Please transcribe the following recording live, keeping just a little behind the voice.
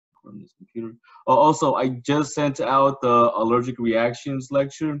from this computer. Oh, also, I just sent out the allergic reactions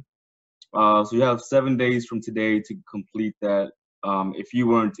lecture. So you have 7 days from today to complete that if you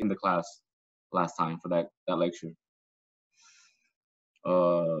weren't in the class last time for that lecture.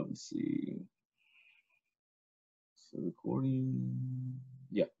 Let's see. So recording.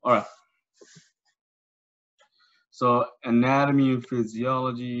 Yeah, all right. So anatomy and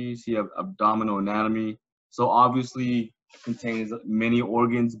physiology, so you have abdominal anatomy. So obviously contains many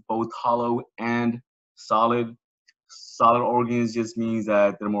organs, both hollow and solid. Solid organs just means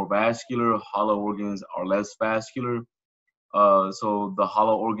that they're more vascular. Hollow organs are less vascular. So the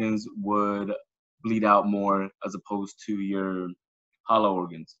hollow organs would bleed out more as opposed to your hollow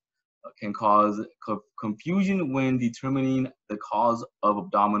organs. Can cause confusion when determining the cause of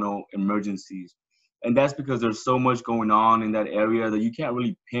abdominal emergencies. And that's because there's so much going on in that area that you can't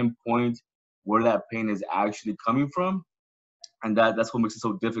really pinpoint where that pain is actually coming from. And that's what makes it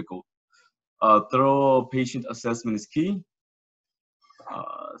so difficult. Thorough patient assessment is key.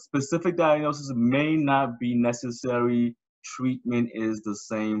 Specific diagnosis may not be necessary. Treatment is the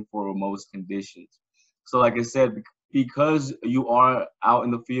same for most conditions. So like I said, because you are out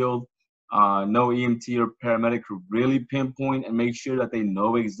in the field, no EMT or paramedic could really pinpoint and make sure that they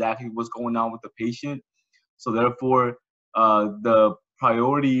know exactly what's going on with the patient. So therefore, the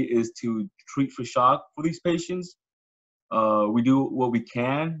priority is to treat for shock for these patients. We do what we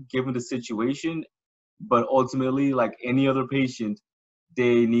can given the situation, but ultimately, like any other patient,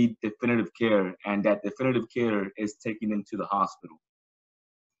 they need definitive care, and that definitive care is taking them to the hospital.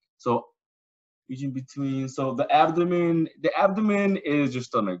 So region between, so the abdomen is your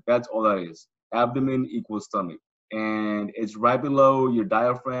stomach. That's all that is. Abdomen equals stomach, and it's right below your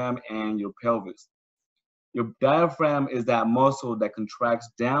diaphragm and your pelvis. Your diaphragm is that muscle that contracts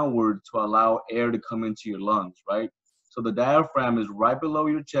downward to allow air to come into your lungs, right? So the diaphragm is right below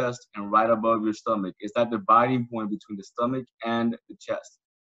your chest and right above your stomach. It's that dividing point between the stomach and the chest.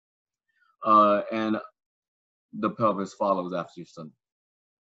 And the pelvis follows after your stomach.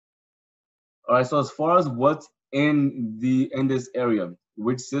 All right, so as far as what's in this area,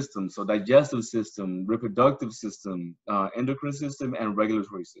 which system? So digestive system, reproductive system, endocrine system, and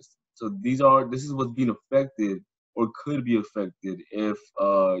regulatory system. So this is what's being affected or could be affected if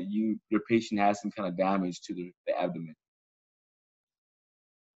your patient has some kind of damage to the abdomen.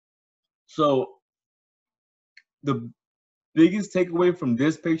 So the biggest takeaway from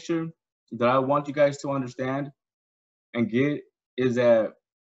this picture that I want you guys to understand and get is that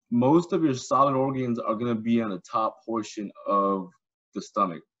most of your solid organs are going to be on the top portion of the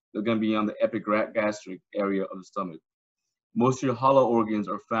stomach. They're going to be on the epigastric area of the stomach. Most of your hollow organs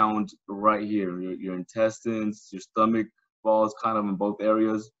are found right here. Your intestines, your stomach falls kind of in both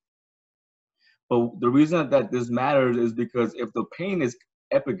areas. But the reason that this matters is because if the pain is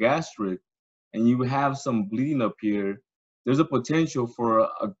epigastric and you have some bleeding up here, there's a potential for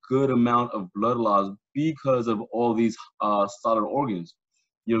a good amount of blood loss because of all these solid organs.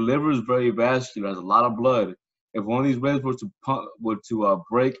 Your liver is very vascular, has a lot of blood. If one of these ribs were to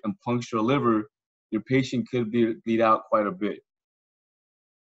break and puncture a liver, your patient could bleed out quite a bit.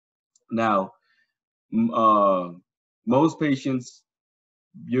 Now, most patients,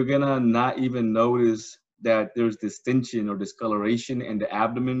 you're gonna not even notice that there's distension or discoloration in the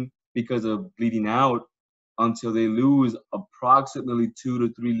abdomen because of bleeding out until they lose approximately 2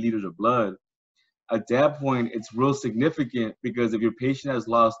 to 3 liters of blood. At that point, it's real significant because if your patient has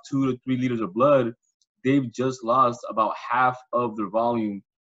lost 2 to 3 liters of blood, they've just lost about half of their volume.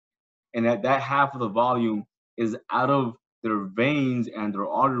 And that half of the volume is out of their veins and their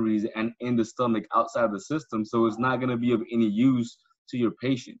arteries and in the stomach outside of the system. So it's not going to be of any use to your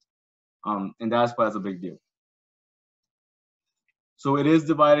patient. And that's why it's a big deal. So it is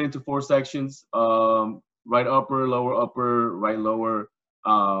divided into 4 sections, right upper, right lower,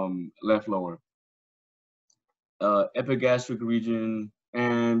 left lower. Epigastric region,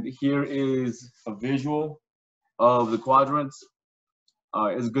 and here is a visual of the quadrants.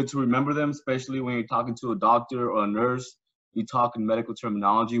 It's good to remember them, especially when you're talking to a doctor or a nurse. You talk in medical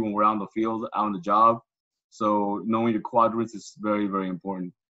terminology when we're out in the field, out on the job. So knowing your quadrants is very, very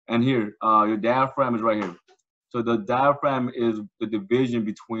important. And here, your diaphragm is right here. So the diaphragm is the division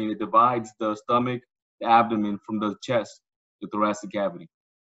between, it divides the stomach, the abdomen from the chest, the thoracic cavity.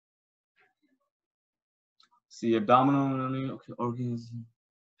 See, abdominal organs.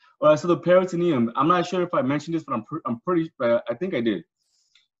 All right, so the peritoneum. I'm not sure if I mentioned this, but I think I did.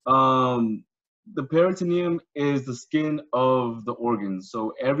 The peritoneum is the skin of the organs.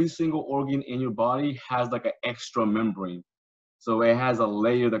 So every single organ in your body has like an extra membrane. So it has a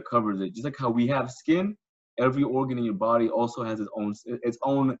layer that covers it. Just like how we have skin, every organ in your body also has its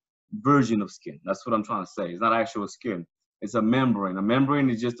own version of skin. That's what I'm trying to say. It's not actual skin. It's a membrane. A membrane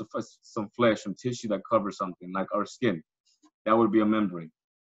is just some flesh, some tissue that covers something, like our skin. That would be a membrane.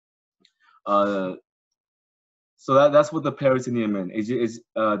 So that's what the peritoneum is.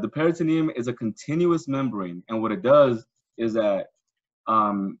 The peritoneum is a continuous membrane, and what it does is that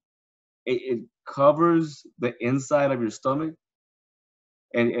it covers the inside of your stomach,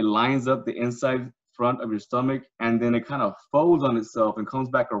 and it lines up the inside front of your stomach, and then it kind of folds on itself and comes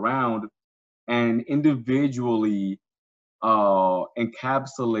back around and individually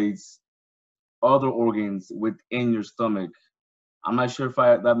encapsulates other organs within your stomach. I'm not sure if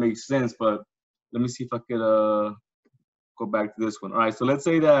that makes sense, but let me see if I could go back to this one. All right, so let's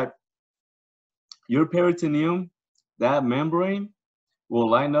say that your peritoneum, that membrane, will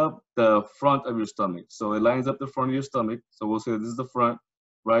line up the front of your stomach. So it lines up the front of your stomach. So we'll say this is the front,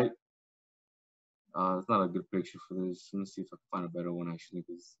 right? It's not a good picture for this. Let me see if I can find a better one actually,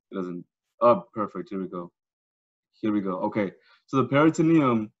 because it doesn't. Oh, perfect. Here we go. Here we go. Okay. So the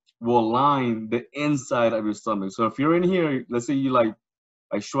peritoneum will line the inside of your stomach. So if you're in here, let's say you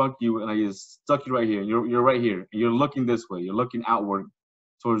I shrunk you and I just stuck you right here. You're right here. And you're looking this way. You're looking outward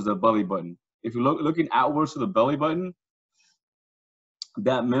towards the belly button. If you're looking outwards to the belly button,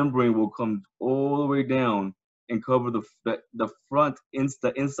 that membrane will come all the way down and cover the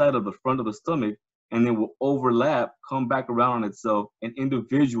inside of the front of the stomach, and then will overlap, come back around on itself, and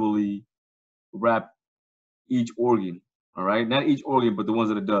individually wrap each organ. All right, not each organ, but the ones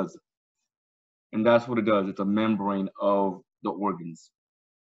that it does. And that's what it does. It's a membrane of the organs.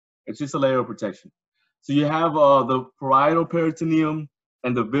 It's just a layer of protection. So you have the parietal peritoneum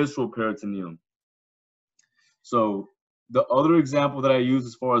and the visceral peritoneum. So the other example that I use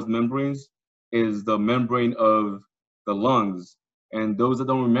as far as membranes is the membrane of the lungs. And those that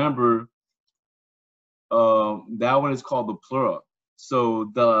don't remember, that one is called the pleura.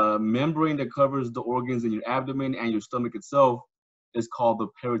 So the membrane that covers the organs in your abdomen and your stomach itself is called the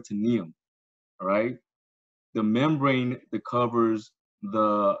peritoneum. All right. The membrane that covers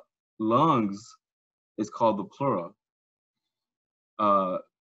the lungs is called the pleura. I'm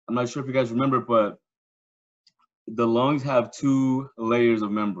not sure if you guys remember, but the lungs have two layers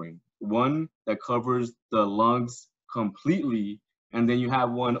of membrane. One that covers the lungs completely, and then you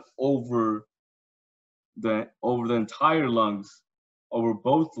have one over the entire lungs, over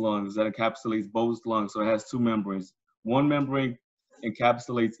both lungs, that encapsulates both lungs. So it has two membranes. One membrane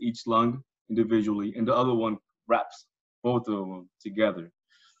encapsulates each lung individually, and the other one wraps both of them together.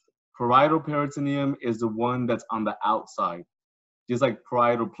 Parietal peritoneum is the one that's on the outside. Just like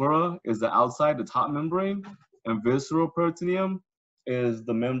parietal pleura is the outside, the top membrane, and visceral peritoneum is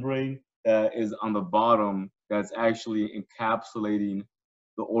the membrane that is on the bottom that's actually encapsulating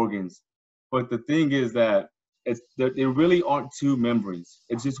the organs. But the thing is that there really aren't two membranes.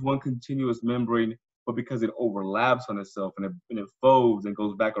 It's just one continuous membrane, but because it overlaps on itself and it folds and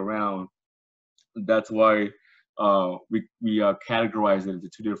goes back around, that's why we categorize it into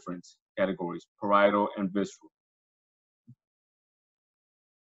two different categories, parietal and visceral.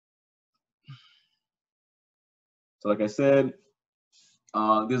 So like I said,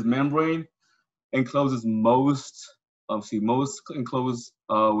 this membrane encloses most enclosed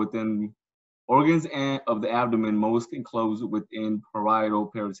within organs and of the abdomen, most enclosed within parietal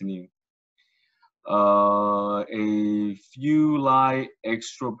peritoneum. A few lie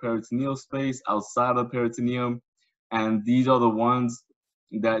extraperitoneal space outside of the peritoneum, and these are the ones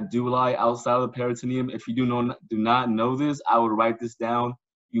that do lie outside of the peritoneum. If you do not know this, I would write this down.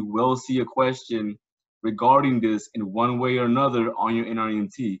 You will see a question regarding this in one way or another on your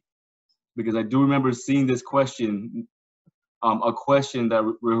NREMT, because I do remember seeing this question, a question that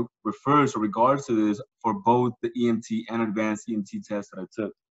refers or regards to this for both the EMT and advanced EMT tests that I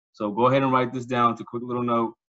took. So go ahead and write this down. It's a quick little note.